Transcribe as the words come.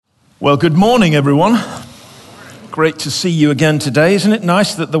Well, good morning, everyone. Great to see you again today. Isn't it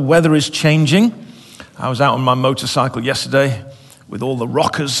nice that the weather is changing? I was out on my motorcycle yesterday with all the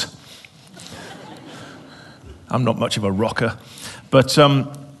rockers. I'm not much of a rocker, but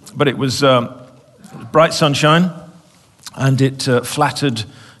it was bright sunshine, and it flattered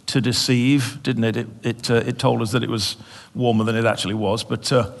to deceive, didn't it? It told us that it was warmer than it actually was,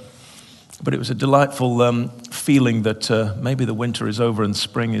 but it was a delightful feeling that maybe the winter is over and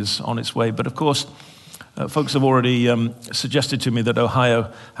spring is on its way. But of course, folks have already suggested to me that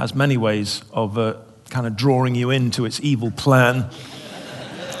Ohio has many ways of kind of drawing you into its evil plan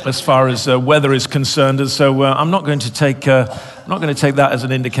as far as weather is concerned. And so I'm not going to take that as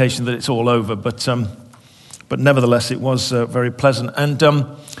an indication that it's all over. But nevertheless, it was very pleasant. And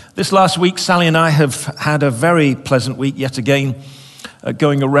this last week, Sally and I have had a very pleasant week yet again.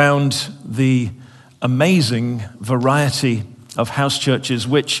 Going around the amazing variety of house churches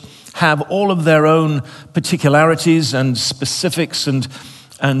which have all of their own particularities and specifics and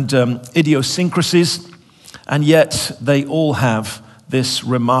idiosyncrasies, and yet they all have this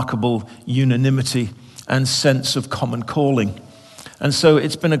remarkable unanimity and sense of common calling. And so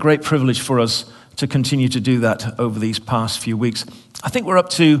it's been a great privilege for us to continue to do that over these past few weeks. I think we're up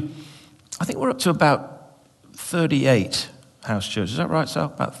to about 38 house churches. Is that right, Sal?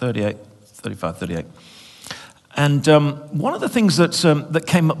 About 35, 38. And one of the things that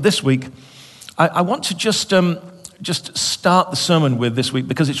came up this week, I want to just start the sermon with this week,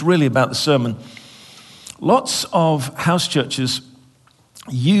 because it's really about the sermon. Lots of house churches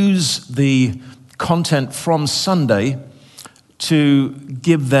use the content from Sunday to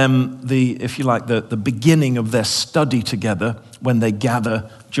give them if you like, the beginning of their study together when they gather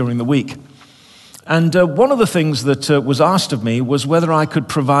during the week. And one of the things that was asked of me was whether I could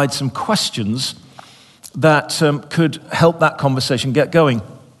provide some questions that could help that conversation get going.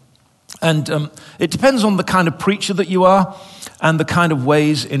 And it depends on the kind of preacher that you are and the kind of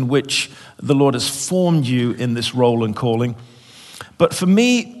ways in which the Lord has formed you in this role and calling. But for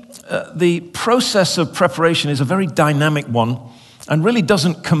me, the process of preparation is a very dynamic one and really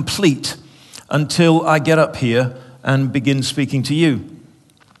doesn't complete until I get up here and begin speaking to you.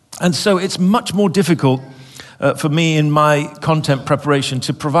 And so it's much more difficult for me in my content preparation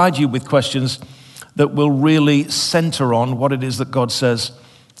to provide you with questions that will really center on what it is that God says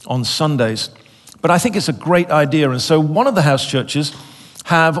on Sundays. But I think it's a great idea. And so one of the house churches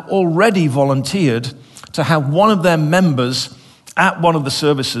have already volunteered to have one of their members at one of the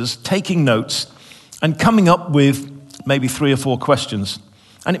services taking notes and coming up with maybe 3 or 4 questions.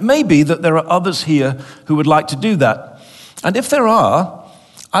 And it may be that there are others here who would like to do that. And if there are,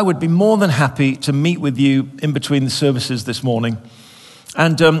 I would be more than happy to meet with you in between the services this morning.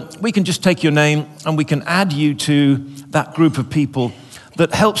 And we can just take your name and we can add you to that group of people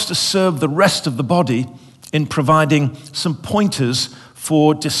that helps to serve the rest of the body in providing some pointers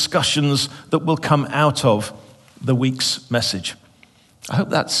for discussions that will come out of the week's message. I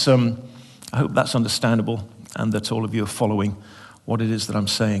hope that's understandable and that all of you are following what it is that I'm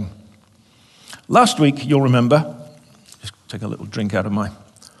saying. Last week, you'll remember, just take a little drink out of my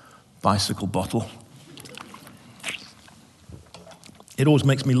bicycle bottle. It always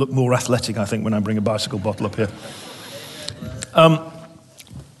makes me look more athletic, I think, when I bring a bicycle bottle up here.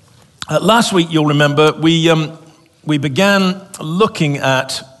 Last week, you'll remember, we began looking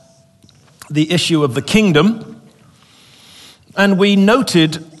at the issue of the kingdom, and we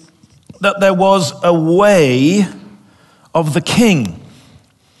noted that there was a way of the king.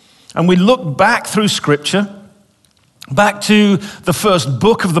 And we looked back through Scripture, back to the first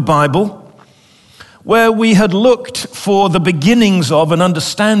book of the Bible, where we had looked for the beginnings of an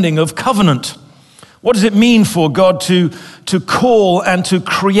understanding of covenant. What does it mean for God to call and to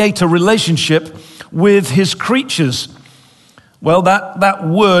create a relationship with his creatures? Well, that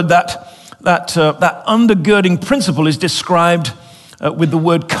word, that undergirding principle is described with the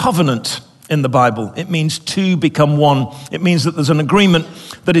word covenant in the Bible. It means to become one. It means that there's an agreement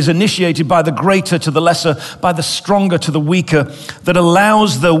that is initiated by the greater to the lesser, by the stronger to the weaker, that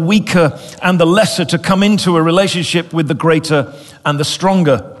allows the weaker and the lesser to come into a relationship with the greater and the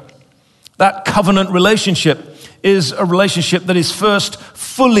stronger. That covenant relationship is a relationship that is first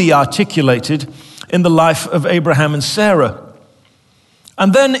fully articulated in the life of Abraham and Sarah.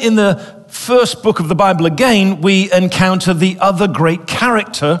 And then in the first book of the Bible again, we encounter the other great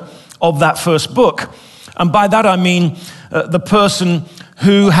character of that first book. And by that I mean the person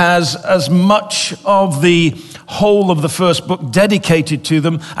who has as much of the whole of the first book dedicated to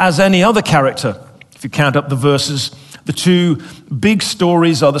them as any other character. If you count up the verses, the 2 big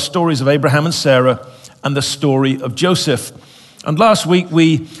stories are the stories of Abraham and Sarah and the story of Joseph. And last week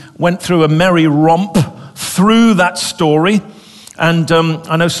we went through a merry romp through that story. And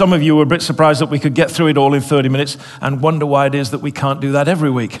I know some of you were a bit surprised that we could get through it all in 30 minutes and wonder why it is that we can't do that every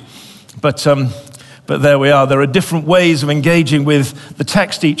week. But there we are. There are different ways of engaging with the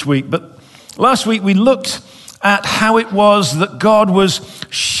text each week. But last week we looked at how it was that God was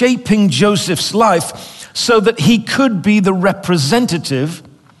shaping Joseph's life so that he could be the representative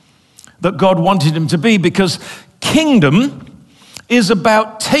that God wanted him to be, because kingdom is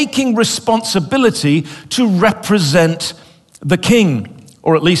about taking responsibility to represent the king,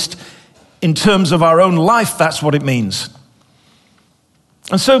 or at least in terms of our own life, that's what it means.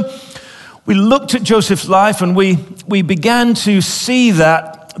 And so we looked at Joseph's life and we began to see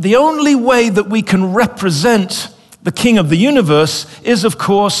that the only way that we can represent the King of the universe is, of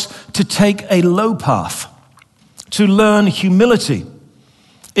course, to take a low path, to learn humility.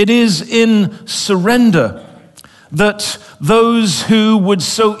 It is in surrender that those who would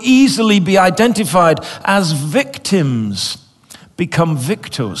so easily be identified as victims become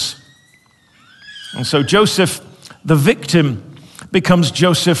victors. And so Joseph, the victim, becomes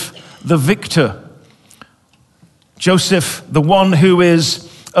Joseph, the victor. Joseph, the one who is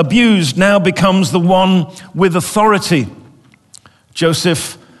abused, now becomes the one with authority.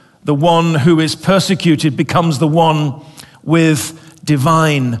 Joseph, the one who is persecuted, becomes the one with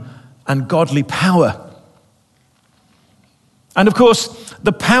divine and godly power. And of course,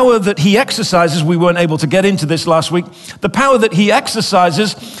 the power that he exercises, we weren't able to get into this last week, the power that he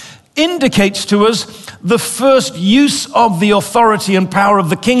exercises indicates to us the first use of the authority and power of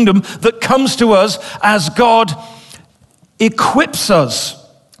the kingdom that comes to us as God equips us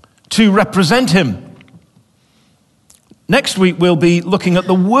to represent him. Next week, we'll be looking at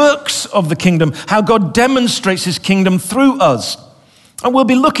the works of the kingdom, how God demonstrates his kingdom through us. And we'll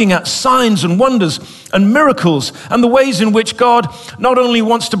be looking at signs and wonders and miracles and the ways in which God not only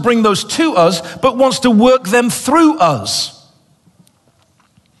wants to bring those to us, but wants to work them through us.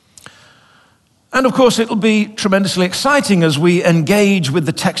 And of course, it'll be tremendously exciting as we engage with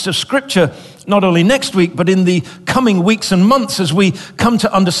the text of Scripture, not only next week, but in the coming weeks and months as we come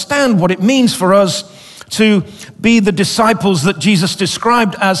to understand what it means for us to be the disciples that Jesus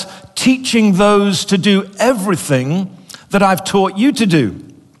described as teaching those to do everything that I've taught you to do.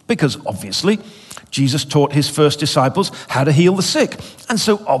 Because obviously, Jesus taught his first disciples how to heal the sick. And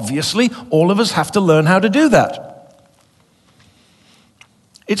so obviously, all of us have to learn how to do that.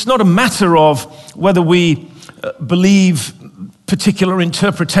 It's not a matter of whether we believe particular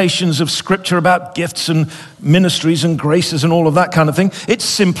interpretations of Scripture about gifts and ministries and graces and all of that kind of thing. It's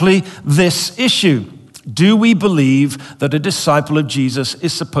simply this issue. Do we believe that a disciple of Jesus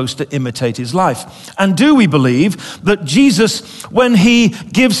is supposed to imitate his life? And do we believe that Jesus, when he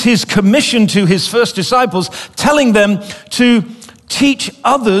gives his commission to his first disciples, telling them to teach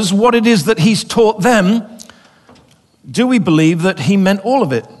others what it is that he's taught them, do we believe that he meant all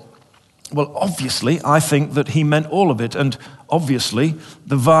of it? Well, obviously, I think that he meant all of it. And obviously,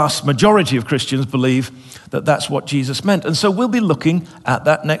 the vast majority of Christians believe that that's what Jesus meant. And so we'll be looking at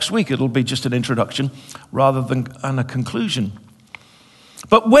that next week. It'll be just an introduction rather than a conclusion.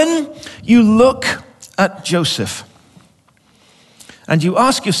 But when you look at Joseph and you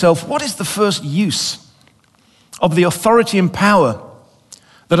ask yourself, what is the first use of the authority and power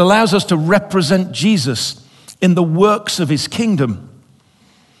that allows us to represent Jesus in the works of his kingdom?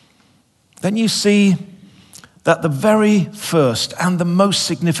 Then you see that the very first and the most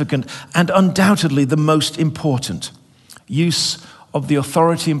significant and undoubtedly the most important use of the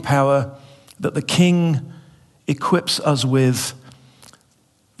authority and power that the King equips us with,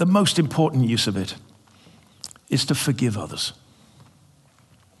 the most important use of it is to forgive others.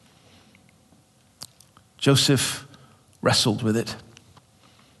 Joseph wrestled with it.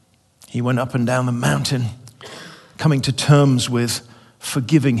 He went up and down the mountain, coming to terms with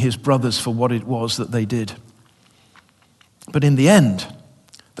forgiving his brothers for what it was that they did. But in the end,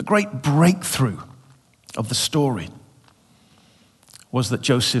 the great breakthrough of the story was that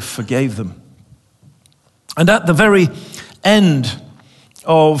Joseph forgave them. And at the very end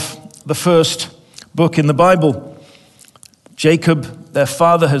of the first book in the Bible, Jacob, their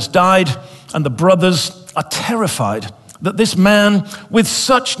father, has died, and the brothers are terrified that this man with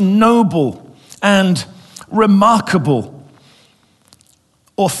such noble and remarkable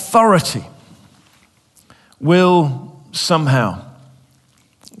authority will somehow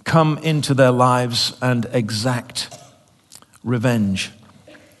come into their lives and exact revenge.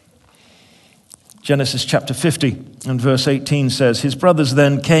 Genesis chapter 50 and verse 18 says, his brothers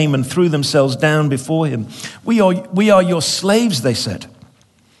then came and threw themselves down before him. We are your slaves, they said.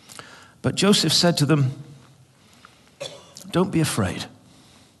 But Joseph said to them, don't be afraid.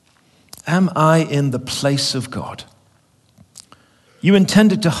 Am I in the place of God? You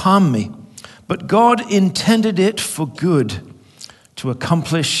intended to harm me, but God intended it for good, to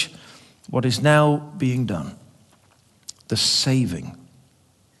accomplish what is now being done, the saving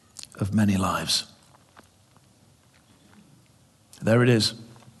of many lives. There it is.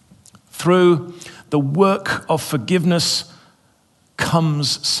 Through the work of forgiveness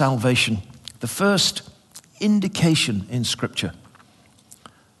comes salvation. The first indication in Scripture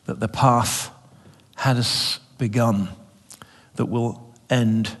that the path has begun that will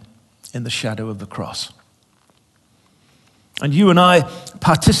end in the shadow of the cross. And you and I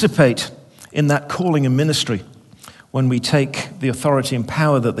participate in that calling and ministry when we take the authority and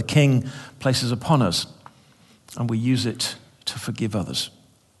power that the King places upon us and we use it to forgive others.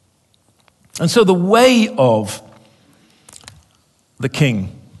 And so the way of the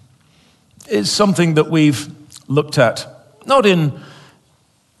King is something that we've looked at, not in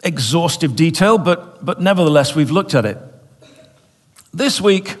exhaustive detail, but nevertheless we've looked at it. This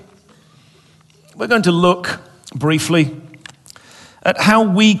week, we're going to look briefly at how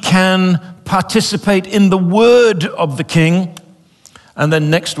we can participate in the word of the King, and then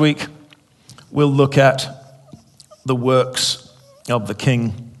next week we'll look at the works of the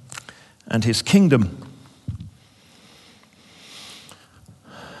King and his kingdom.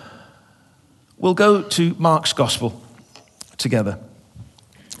 We'll go to Mark's Gospel together.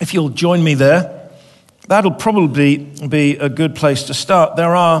 If you'll join me there, that'll probably be a good place to start.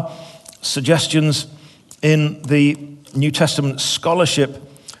 There are suggestions in the New Testament scholarship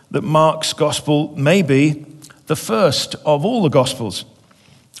that Mark's Gospel may be the first of all the Gospels.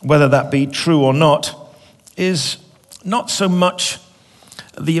 Whether that be true or not is not so much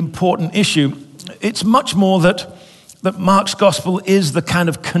the important issue. It's much more that Mark's Gospel is the kind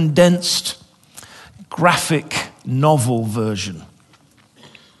of condensed graphic novel version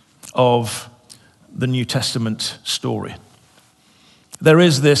of the New Testament story. There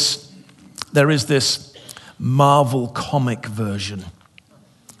is this Marvel comic version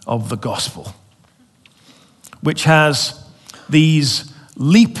of the gospel, which has these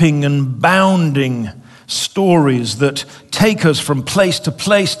leaping and bounding stories that take us from place to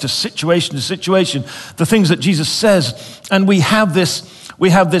place, to situation, the things that Jesus says, and we have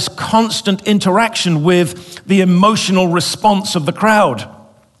this constant interaction with the emotional response of the crowd.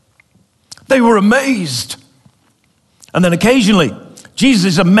 They were amazed. And then occasionally,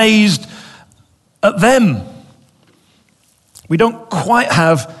 Jesus is amazed at them. We don't quite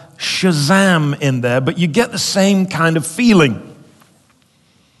have Shazam in there, but you get the same kind of feeling.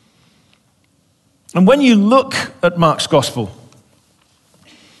 And when you look at Mark's Gospel,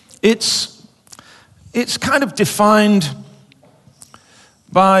 it's kind of defined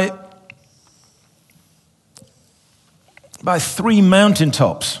by three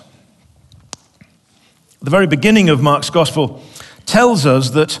mountaintops. The very beginning of Mark's Gospel tells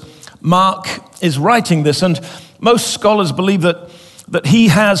us that Mark is writing this, and most scholars believe that he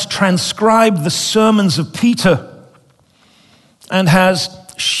has transcribed the sermons of Peter and has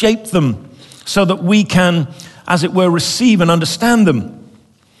shaped them so that we can, as it were, receive and understand them.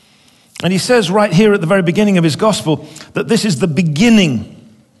 And he says right here at the very beginning of his Gospel that this is the beginning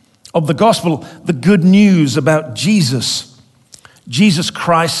of the Gospel, the good news about Jesus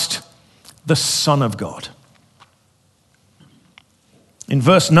Christ, the Son of God. In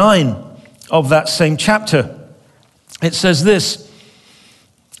verse 9 of that same chapter, it says this: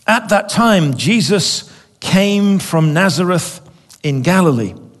 "At that time, Jesus came from Nazareth in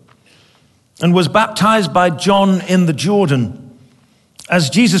Galilee and was baptized by John in the Jordan. As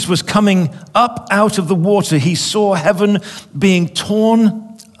Jesus was coming up out of the water, he saw heaven being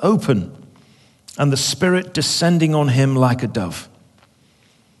torn open and the Spirit descending on him like a dove.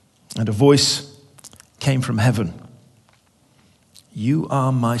 And a voice came from heaven: 'You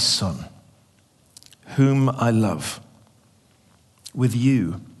are my Son, whom I love. With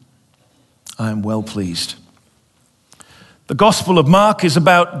you I am well pleased.'" The Gospel of Mark is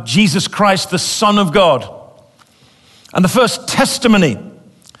about Jesus Christ, the Son of God. And the first testimony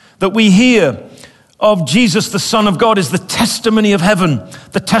that we hear of Jesus, the Son of God, is the testimony of heaven,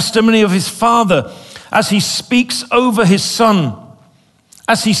 the testimony of his Father, as he speaks over his Son,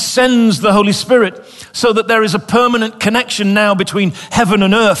 as he sends the Holy Spirit, so that there is a permanent connection now between heaven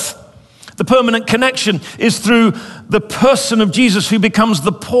and earth. The permanent connection is through the person of Jesus, who becomes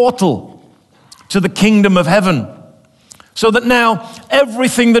the portal to the kingdom of heaven. So that now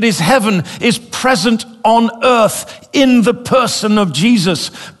everything that is heaven is present on earth in the person of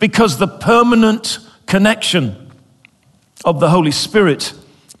Jesus, because the permanent connection of the Holy Spirit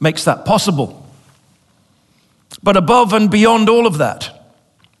makes that possible. But above and beyond all of that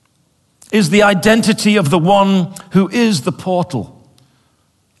is the identity of the one who is the portal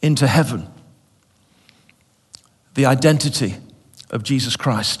into heaven. The identity of Jesus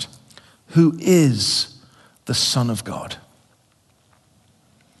Christ, who is the Son of God.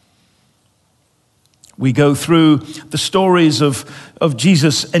 We go through the stories of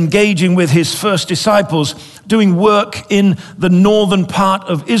Jesus engaging with his first disciples, doing work in the northern part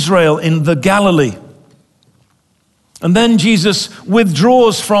of Israel, in the Galilee. And then Jesus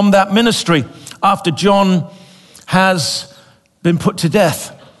withdraws from that ministry after John has been put to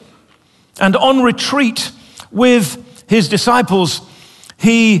death. And on retreat with his disciples,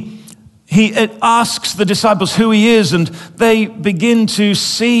 he asks the disciples who he is, and they begin to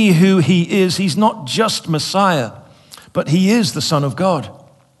see who he is. He's not just Messiah, but he is the Son of God.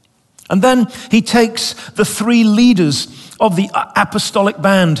 And then he takes the three leaders of the apostolic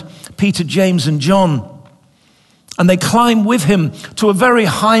band, Peter, James, and John, and they climb with him to a very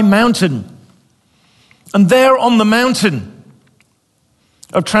high mountain. And there on the mountain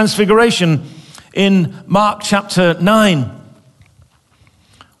of Transfiguration in Mark chapter 9,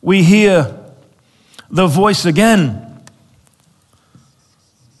 we hear the voice again.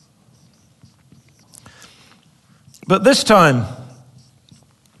 But this time,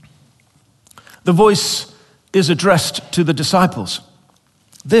 the voice is addressed to the disciples.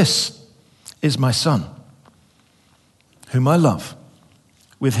 This is my Son, whom I love.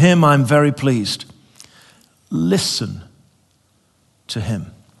 With him I'm very pleased. Listen to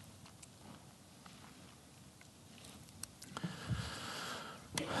him.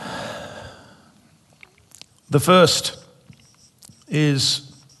 The first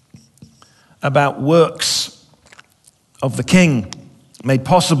is about works of the King made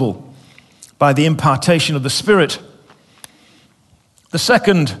possible by the impartation of the Spirit. The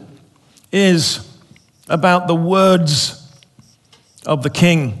second is about the words of the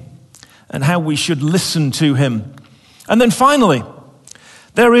King and how we should listen to him. And then finally,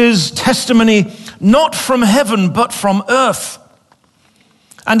 there is testimony not from heaven but from earth.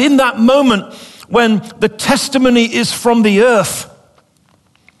 And in that moment, when the testimony is from the earth,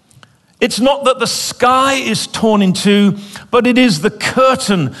 it's not that the sky is torn in two, but it is the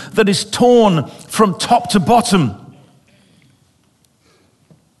curtain that is torn from top to bottom.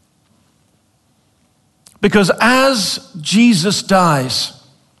 Because as Jesus dies,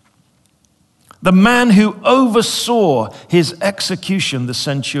 the man who oversaw his execution, the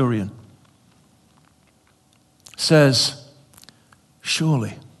centurion, says,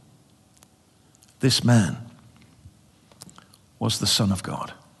 surely this man was the Son of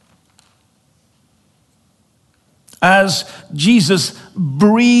God. As Jesus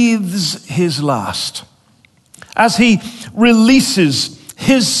breathes his last, as he releases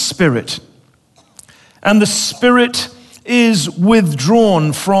his Spirit, and the Spirit is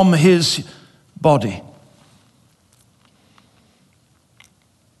withdrawn from his body,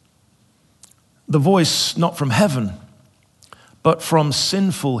 the voice not from heaven, but from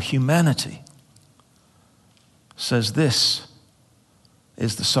sinful humanity says, this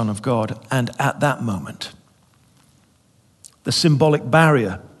is the Son of God. And at that moment, the symbolic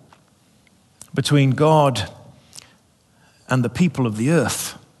barrier between God and the people of the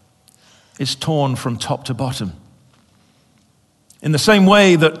earth is torn from top to bottom. In the same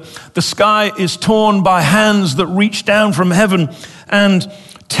way that the sky is torn by hands that reach down from heaven and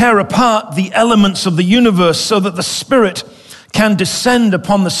tear apart the elements of the universe so that the Spirit can descend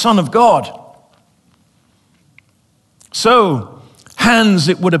upon the Son of God. So, hands,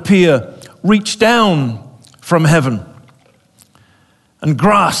 it would appear, reach down from heaven and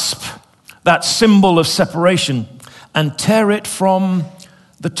grasp that symbol of separation and tear it from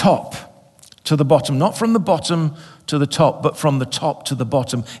the top to the bottom. Not from the bottom to the top, but from the top to the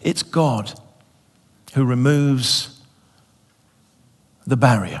bottom. It's God who removes the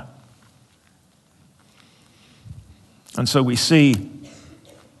barrier. And so we see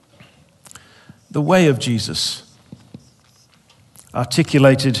the way of Jesus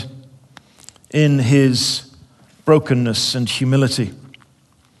articulated in his brokenness and humility.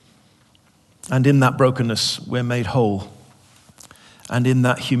 And in that brokenness, we're made whole. And in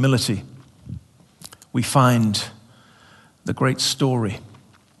that humility, we find the great story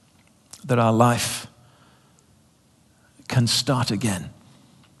that our life can start again.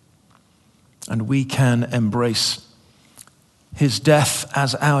 And we can embrace his death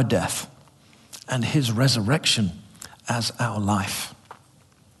as our death and his resurrection as our life.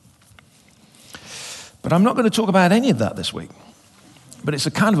 But I'm not going to talk about any of that this week. But it's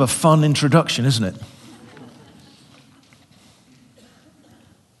a kind of a fun introduction, isn't it?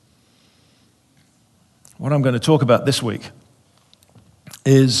 What what I'm going to talk about this week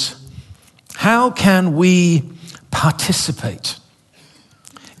is how can we participate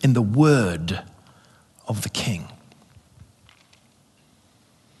in the word of the King?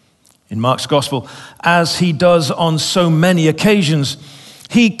 In Mark's gospel, as he does on so many occasions,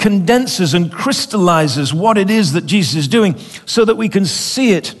 he condenses and crystallizes what it is that Jesus is doing so that we can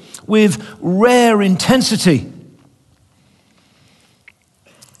see it with rare intensity.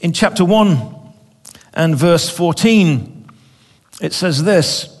 In chapter 1 and verse 14, it says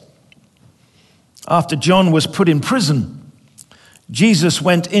this: after John was put in prison, Jesus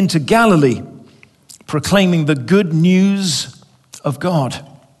went into Galilee, proclaiming the good news of God.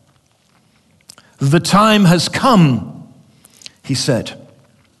 The time has come, he said.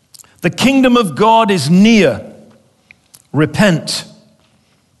 The kingdom of God is near. Repent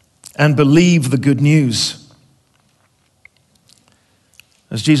and believe the good news.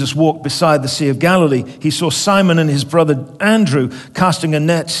 As Jesus walked beside the Sea of Galilee, he saw Simon and his brother Andrew casting a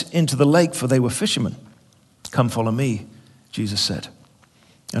net into the lake, for they were fishermen. Come follow me, Jesus said,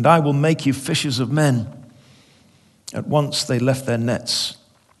 and I will make you fishers of men. At once they left their nets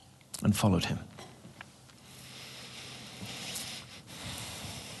and followed him.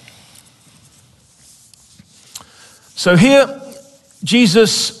 So here,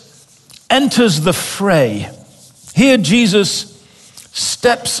 Jesus enters the fray. Here, Jesus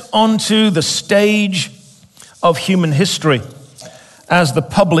steps onto the stage of human history as the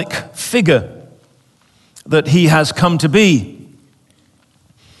public figure that he has come to be.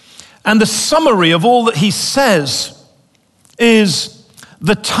 And the summary of all that he says is,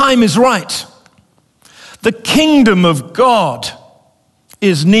 the time is right. The kingdom of God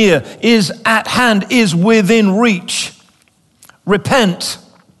is near, is at hand, is within reach. Repent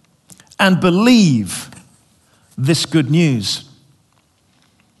and believe this good news.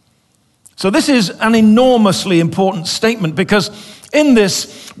 So this is an enormously important statement, because in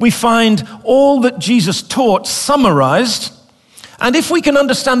this we find all that Jesus taught summarized. And if we can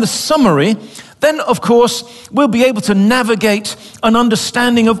understand the summary, then of course we'll be able to navigate an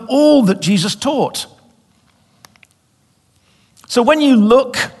understanding of all that Jesus taught. So when you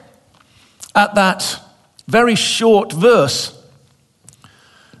look at that very short verse,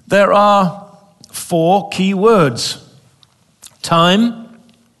 there are 4 key words: time,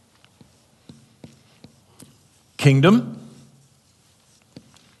 kingdom,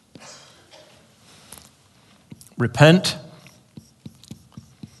 repent,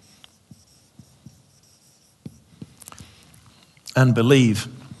 and believe.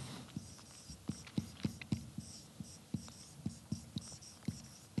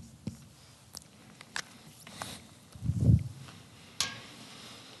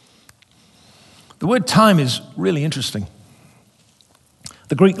 The word time is really interesting.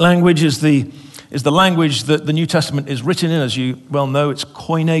 The Greek language is the language that the New Testament is written in. As you well know, it's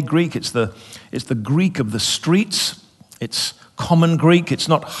Koine Greek. It's the Greek of the streets. It's common Greek. It's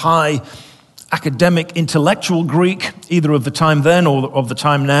not high academic intellectual Greek, either of the time then or of the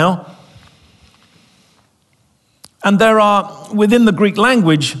time now. And there are, within the Greek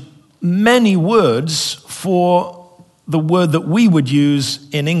language, many words for the word that we would use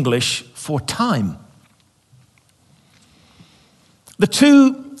in English for time. The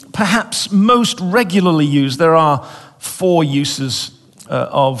 2 perhaps most regularly used, there are 4 uses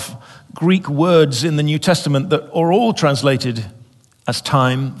of Greek words in the New Testament that are all translated as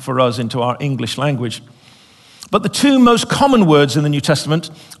time for us into our English language. But the 2 most common words in the New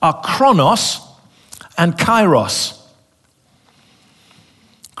Testament are chronos and kairos.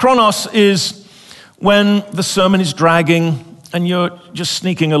 Chronos is when the sermon is dragging and you're just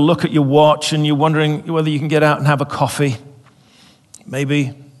sneaking a look at your watch and you're wondering whether you can get out and have a coffee,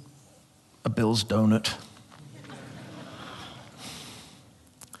 maybe a Bill's donut.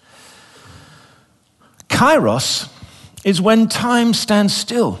 Kairos is when time stands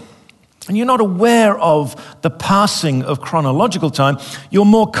still and you're not aware of the passing of chronological time. You're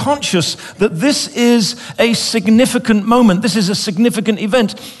more conscious that this is a significant moment. This is a significant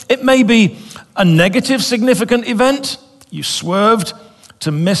event. It may be a negative significant event. You swerved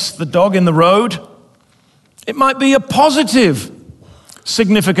to miss the dog in the road. It might be a positive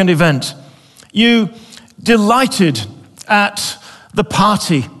significant event. You delighted at the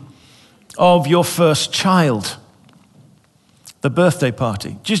party of your first child, the birthday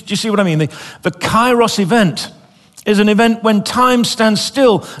party. Do you see what I mean? The Kairos event is an event when time stands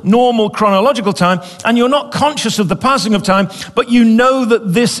still, normal chronological time, and you're not conscious of the passing of time, but you know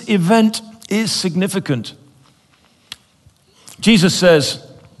that this event is significant. Jesus says,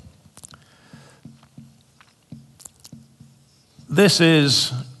 this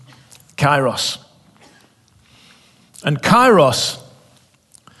is Kairos. And kairos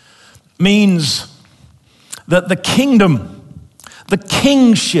means that the kingdom, the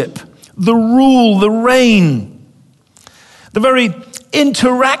kingship, the rule, the reign, the very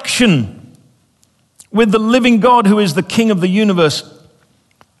interaction with the living God who is the King of the universe,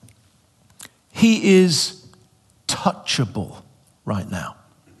 he is touchable right now.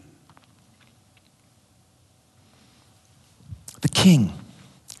 The King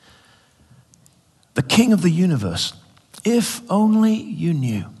of the universe. If only you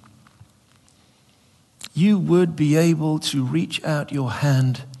knew, you would be able to reach out your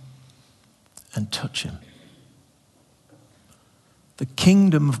hand and touch him. The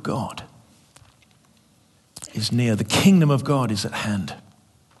kingdom of God is near. The kingdom of God is at hand.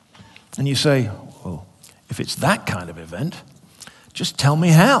 And you say, well, if it's that kind of event, just tell me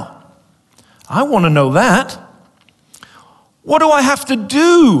how. I want to know that. What do I have to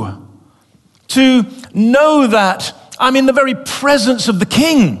do to know that I'm in the very presence of the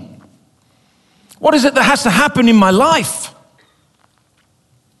King? What is it that has to happen in my life?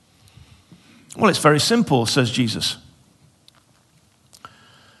 Well, it's very simple, says Jesus.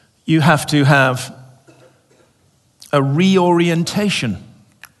 You have to have a reorientation.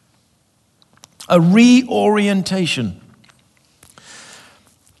 A reorientation.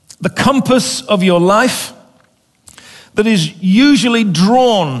 The compass of your life that is usually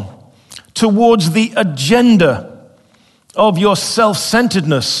drawn towards the agenda of your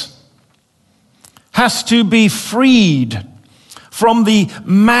self-centeredness has to be freed from the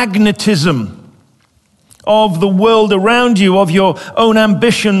magnetism of the world around you, of your own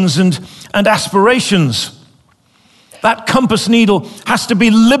ambitions and aspirations. That compass needle has to be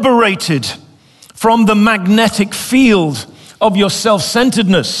liberated from the magnetic field of your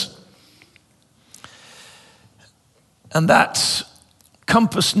self-centeredness. And that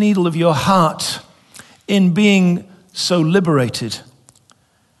compass needle of your heart, in being so liberated,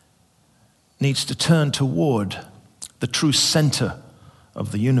 needs to turn toward the true center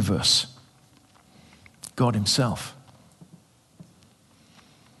of the universe, God himself.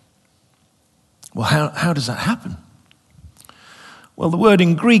 Well, how does that happen? Well, the word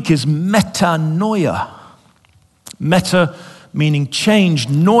in Greek is metanoia. Meta meaning change,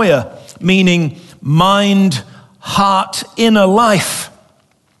 noia meaning mind, heart, inner life.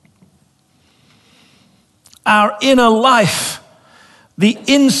 Our inner life, the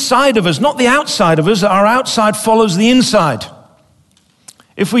inside of us, not the outside of us. Our outside follows the inside.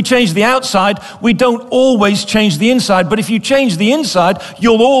 If we change the outside, we don't always change the inside. But if you change the inside,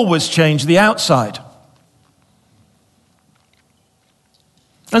 you'll always change the outside.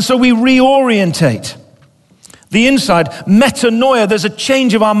 And so we reorientate the inside. Metanoia, there's a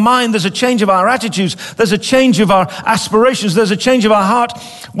change of our mind, there's a change of our attitudes, there's a change of our aspirations, there's a change of our heart.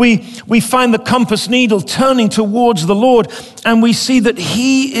 We find the compass needle turning towards the Lord, and we see that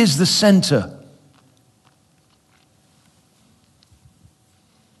he is the center.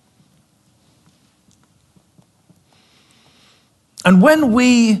 And when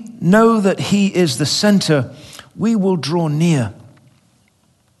we know that he is the center, we will draw near.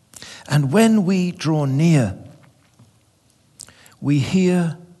 And when we draw near, we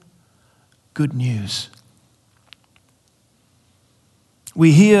hear good news.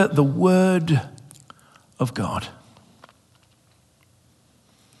 We hear the word of God.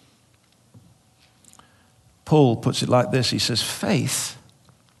 Paul puts it like this. He says, faith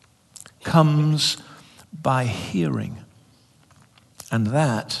comes by hearing, and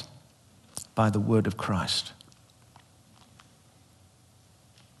that by the word of Christ.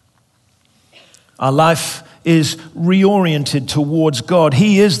 Our life is reoriented towards God.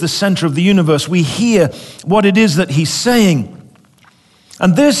 He is the center of the universe. We hear what it is that he's saying.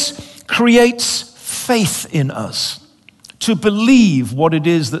 And this creates faith in us to believe what it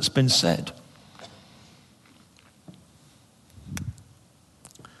is that's been said.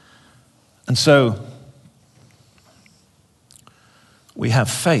 And so we have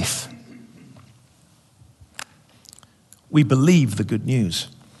faith. We believe the good news.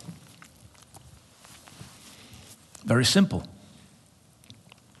 Very simple.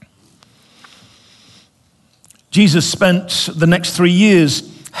 Jesus spent the next 3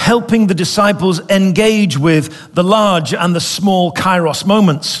 years helping the disciples engage with the large and the small kairos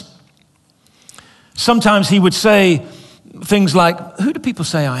moments. Sometimes he would say things like, who do people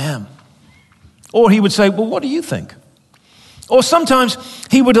say I am? Or he would say, well, what do you think? Or sometimes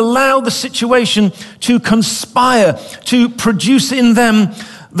he would allow the situation to conspire to produce in them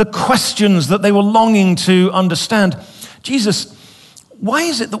the questions that they were longing to understand. Jesus, why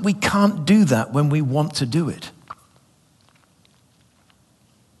is it that we can't do that when we want to do it?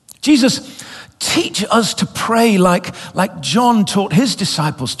 Jesus, teach us to pray like John taught his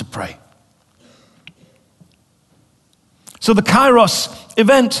disciples to pray. So the Kairos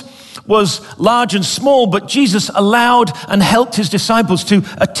event was large and small, but Jesus allowed and helped his disciples to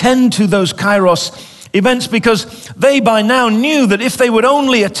attend to those Kairos events because they by now knew that if they would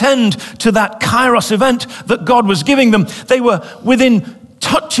only attend to that Kairos event that God was giving them, they were within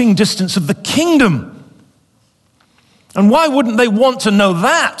touching distance of the kingdom. And why wouldn't they want to know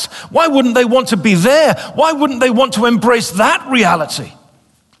that? Why wouldn't they want to be there? Why wouldn't they want to embrace that reality?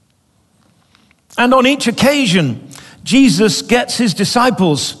 And on each occasion, Jesus gets his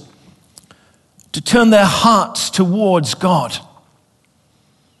disciples to turn their hearts towards God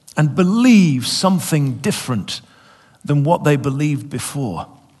and believe something different than what they believed before.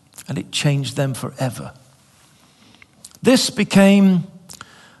 And it changed them forever. This became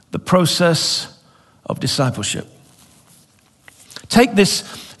the process of discipleship. Take this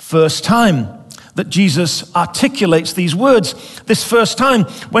first time that Jesus articulates these words, this first time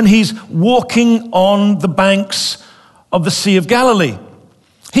when he's walking on the banks of the Sea of Galilee.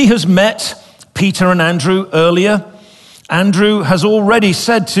 He has met Peter and Andrew earlier. Andrew has already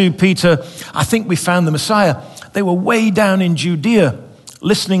said to Peter, I think we found the Messiah. They were way down in Judea,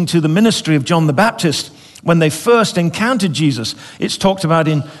 listening to the ministry of John the Baptist when they first encountered Jesus. It's talked about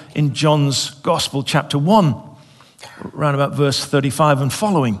in John's Gospel, chapter 1, around about verse 35 and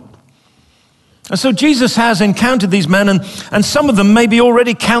following. And so Jesus has encountered these men, and some of them maybe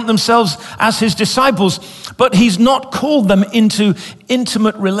already count themselves as his disciples, but he's not called them into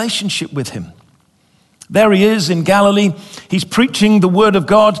intimate relationship with him. There he is in Galilee. He's preaching the word of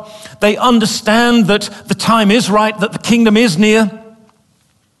God. They understand that the time is right, that the kingdom is near.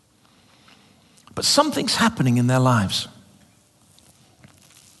 But something's happening in their lives.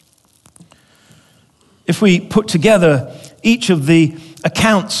 If we put together each of the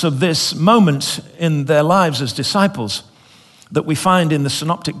accounts of this moment in their lives as disciples that we find in the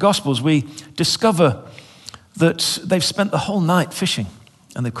Synoptic Gospels, we discover that they've spent the whole night fishing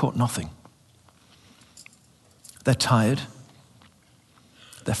and they've caught nothing. They're tired.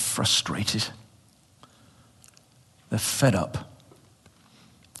 They're frustrated. They're fed up.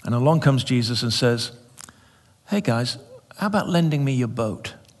 And along comes Jesus and says, hey guys, how about lending me your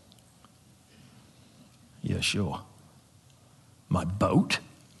boat? Yeah, sure. My boat?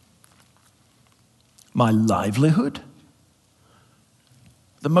 My livelihood?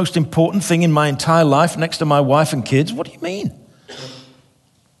 The most important thing in my entire life next to my wife and kids? What do you mean?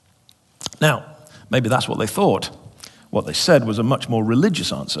 Now, maybe that's what they thought. What they said was a much more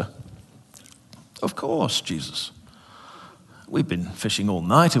religious answer. Of course, Jesus. We've been fishing all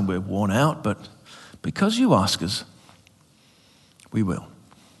night and we're worn out, but because you ask us, we will.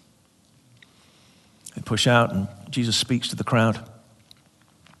 They push out and Jesus speaks to the crowd.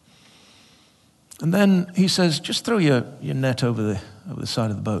 And then he says, just throw your net over the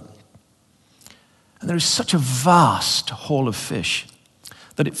side of the boat. And there is such a vast haul of fish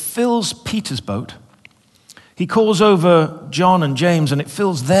that it fills Peter's boat. He calls over John and James and it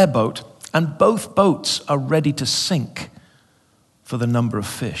fills their boat, and both boats are ready to sink for the number of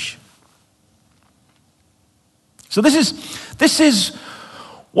fish. So this is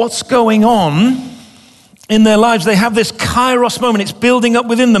what's going on in their lives. They have this Kairos moment. It's building up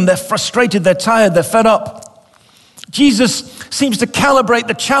within them. They're frustrated, they're tired, they're fed up. Jesus seems to calibrate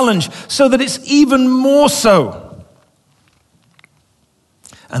the challenge so that it's even more so.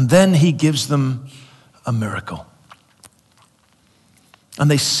 And then he gives them a miracle.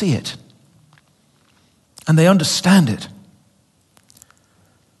 And they see it. And they understand it.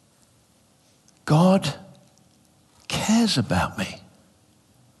 God cares about me.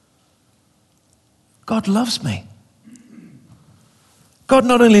 God loves me. God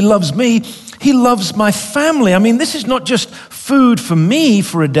not only loves me, he loves my family. I mean, this is not just food for me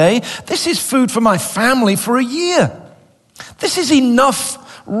for a day. This is food for my family for a year. This is enough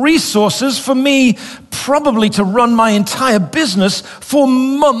resources for me probably to run my entire business for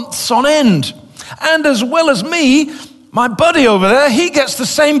months on end. And as well as me, my buddy over there, he gets the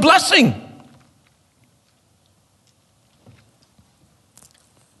same blessing.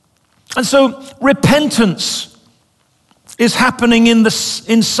 And so repentance is happening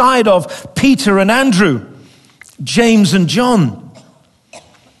inside of Peter and Andrew, James and John.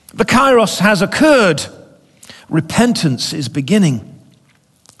 The Kairos has occurred. Repentance is beginning.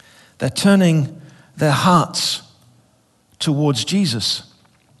 They're turning their hearts towards Jesus.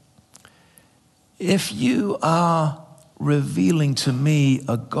 If you are revealing to me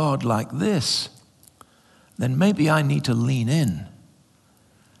a God like this, then maybe I need to lean in,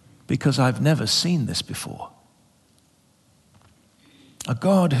 because I've never seen this before. A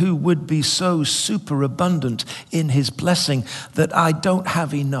God who would be so superabundant in his blessing that I don't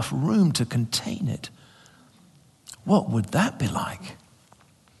have enough room to contain it. What would that be like?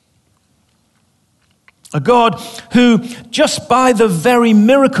 A God who, just by the very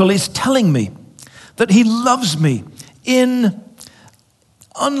miracle, is telling me that he loves me in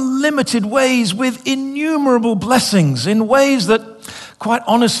unlimited ways with innumerable blessings, in ways that, quite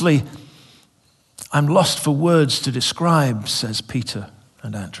honestly, I'm lost for words to describe, says Peter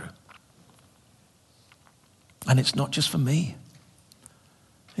and Andrew. And it's not just for me.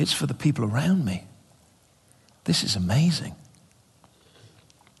 It's for the people around me. This is amazing.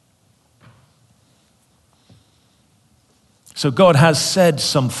 So God has said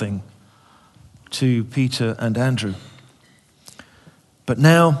something to Peter and Andrew. But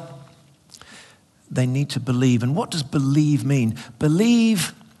now they need to believe. And what does believe mean?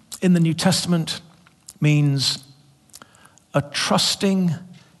 Believe in the New Testament means a trusting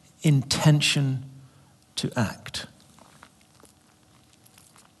intention to act.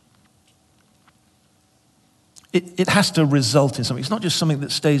 It has to result in something. It's not just something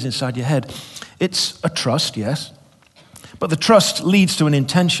that stays inside your head. It's a trust, yes. But the trust leads to an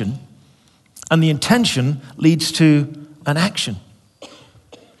intention, and the intention leads to an action.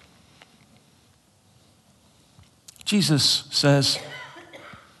 Jesus says,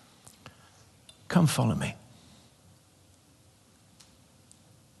 "Come follow me."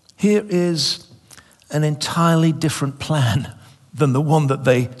 Here is an entirely different plan than the one that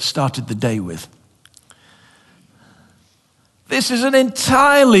they started the day with. This is an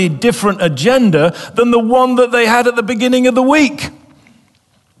entirely different agenda than the one that they had at the beginning of the week.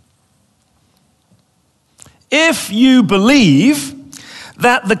 If you believe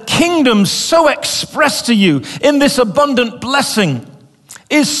that the kingdom so expressed to you in this abundant blessing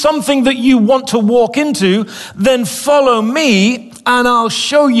is something that you want to walk into, then follow me and I'll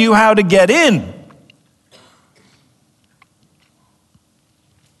show you how to get in.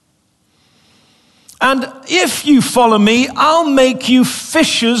 And if you follow me, I'll make you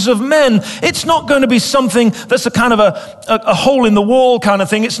fishers of men. It's not going to be something that's a kind of a hole in the wall kind of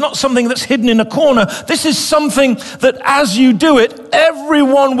thing. It's not something that's hidden in a corner. This is something that as you do it,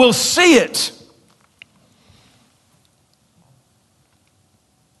 everyone will see it.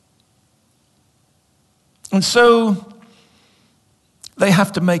 And so they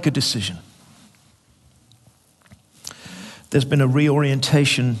have to make a decision. There's been a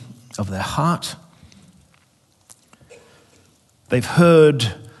reorientation of their heart. They've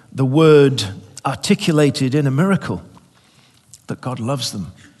heard the word articulated in a miracle that God loves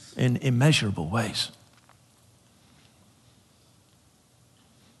them in immeasurable ways.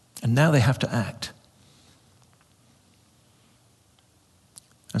 And now they have to act.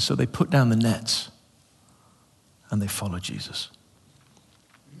 And so they put down the nets and they follow Jesus.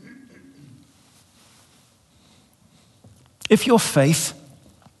 If your faith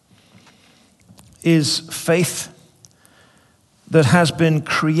is faith that has been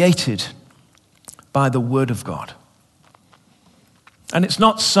created by the Word of God, and it's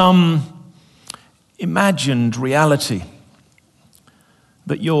not some imagined reality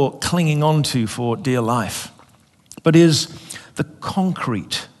that you're clinging on to for dear life, but is the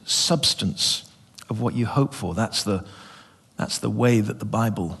concrete substance of what you hope for. That's the way that the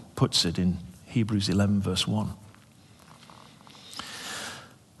Bible puts it in Hebrews 11 verse 1.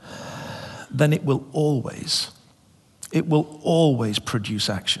 Then it will always produce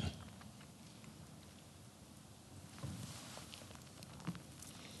action.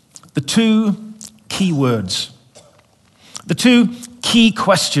 The two key words, the two key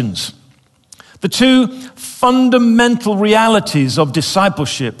questions, the two fundamental realities of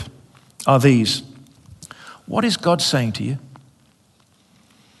discipleship are these. What is God saying to you?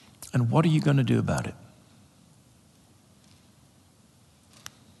 And what are you going to do about it?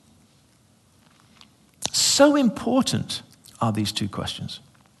 So important are these two questions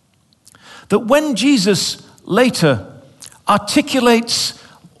that when Jesus later articulates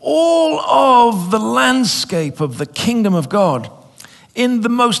all of the landscape of the kingdom of God in the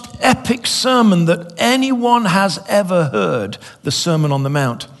most epic sermon that anyone has ever heard, the Sermon on the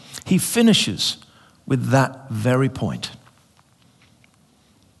Mount, he finishes with that very point.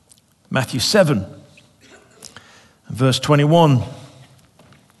 Matthew 7, verse 21.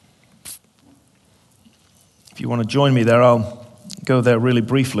 If you want to join me there, I'll go there really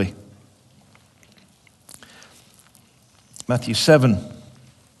briefly. Matthew 7,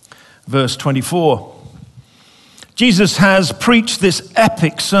 verse 24. Jesus has preached this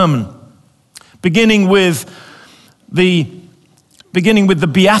epic sermon, beginning with the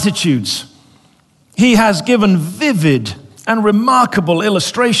Beatitudes. He has given vivid and remarkable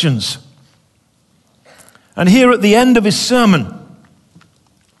illustrations. And here at the end of his sermon,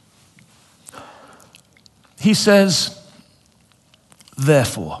 he says,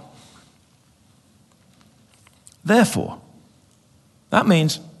 therefore. Therefore. That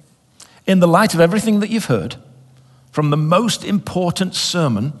means, in the light of everything that you've heard, from the most important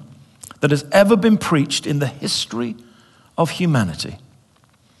sermon that has ever been preached in the history of humanity,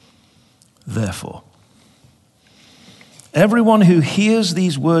 therefore, everyone who hears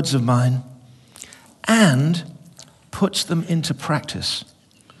these words of mine and puts them into practice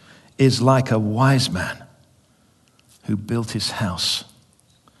is like a wise man who built his house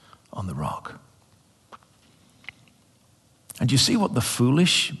on the rock. And you see what the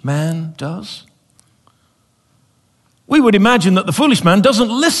foolish man does? We would imagine that the foolish man doesn't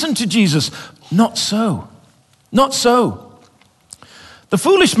listen to Jesus. Not so. Not so. The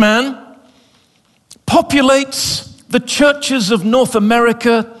foolish man populates the churches of North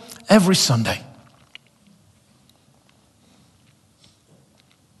America every Sunday.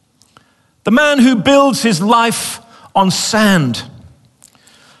 The man who builds his life on sand,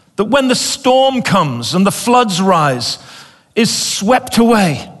 that when the storm comes and the floods rise, is swept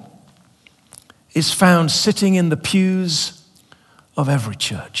away, is found sitting in the pews of every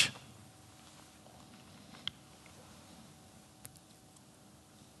church.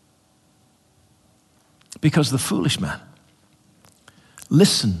 Because the foolish man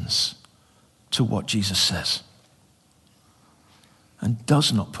listens to what Jesus says and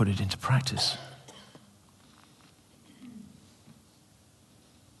does not put it into practice.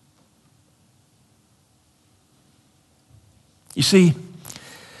 You see,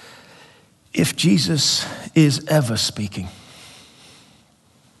 if Jesus is ever speaking,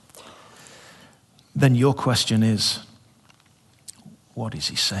 then your question is, what is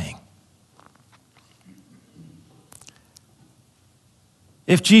he saying?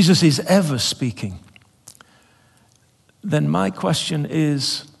 If Jesus is ever speaking, then my question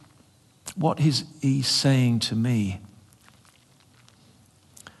is, what is he saying to me?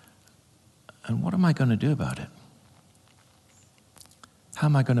 And what am I going to do about it? How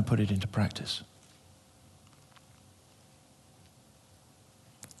am I going to put it into practice?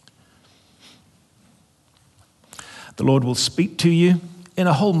 The Lord will speak to you in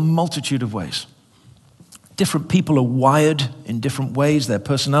a whole multitude of ways. Different people are wired in different ways. Their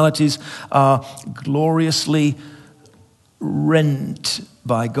personalities are gloriously rendered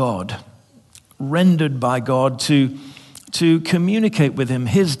by God to communicate with him.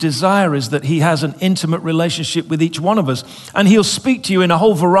 His desire is that he has an intimate relationship with each one of us, and he'll speak to you in a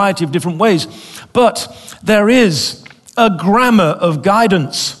whole variety of different ways. But there is a grammar of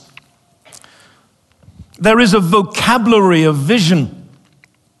guidance. There is a vocabulary of vision.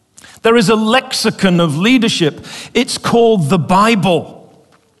 There is a lexicon of leadership. It's called the Bible.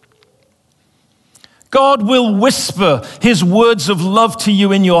 God will whisper his words of love to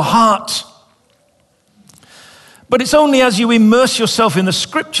you in your heart. But it's only as you immerse yourself in the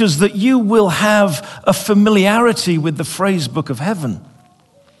scriptures that you will have a familiarity with the phrase book of heaven.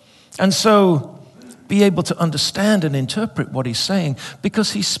 And so be able to understand and interpret what he's saying,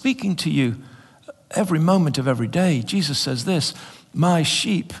 because he's speaking to you every moment of every day. Jesus says this, my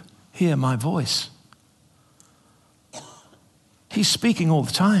sheep hear my voice. He's speaking all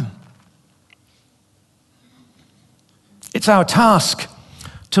the time. It's our task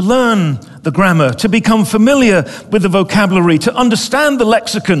to learn the grammar, to become familiar with the vocabulary, to understand the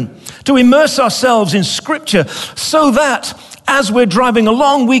lexicon, to immerse ourselves in Scripture so that as we're driving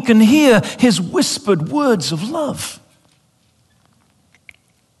along, we can hear his whispered words of love,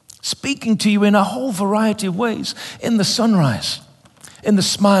 speaking to you in a whole variety of ways, in the sunrise, in the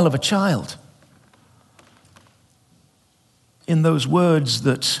smile of a child, in those words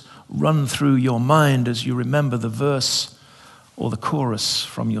that run through your mind as you remember the verse or the chorus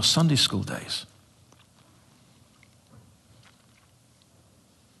from your Sunday school days.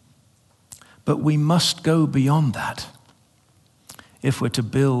 But we must go beyond that if we're to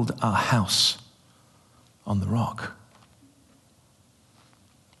build our house on the rock.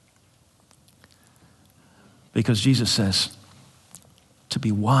 Because Jesus says, to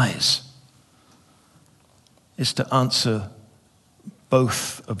be wise is to answer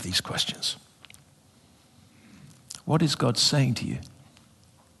both of these questions. What is God saying to you?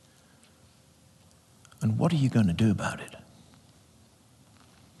 And what are you going to do about it?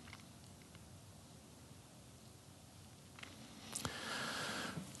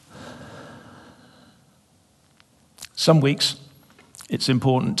 Some weeks, it's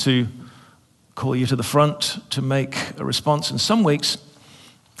important to call you to the front to make a response. And some weeks,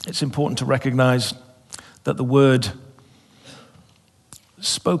 it's important to recognize that the word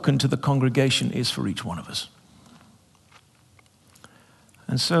spoken to the congregation is for each one of us.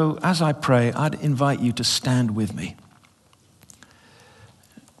 And so as I pray, I'd invite you to stand with me.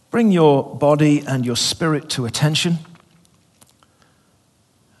 Bring your body and your spirit to attention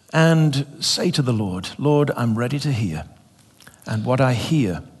and say to the Lord, Lord, I'm ready to hear. And what I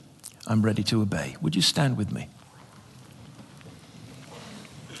hear, I'm ready to obey. Would you stand with me?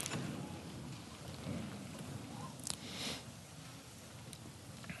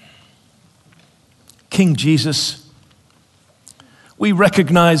 King Jesus, we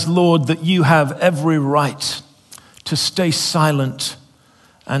recognize, Lord, that you have every right to stay silent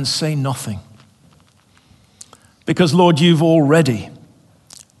and say nothing. Because, Lord, you've already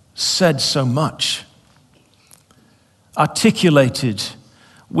said so much, articulated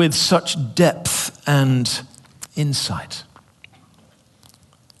with such depth and insight.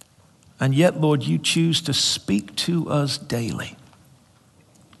 And yet, Lord, you choose to speak to us daily.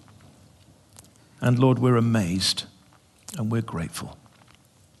 And Lord, we're amazed and we're grateful.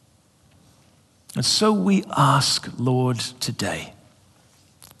 And so we ask, Lord, today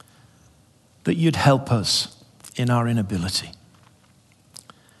that you'd help us in our inability.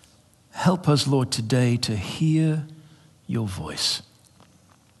 Help us, Lord, today to hear your voice.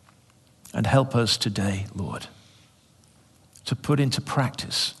 And help us today, Lord, to put into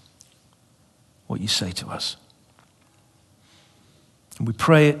practice what you say to us. And we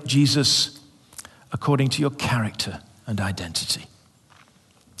pray, Jesus, according to your character and identity.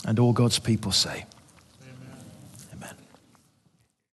 And all God's people say,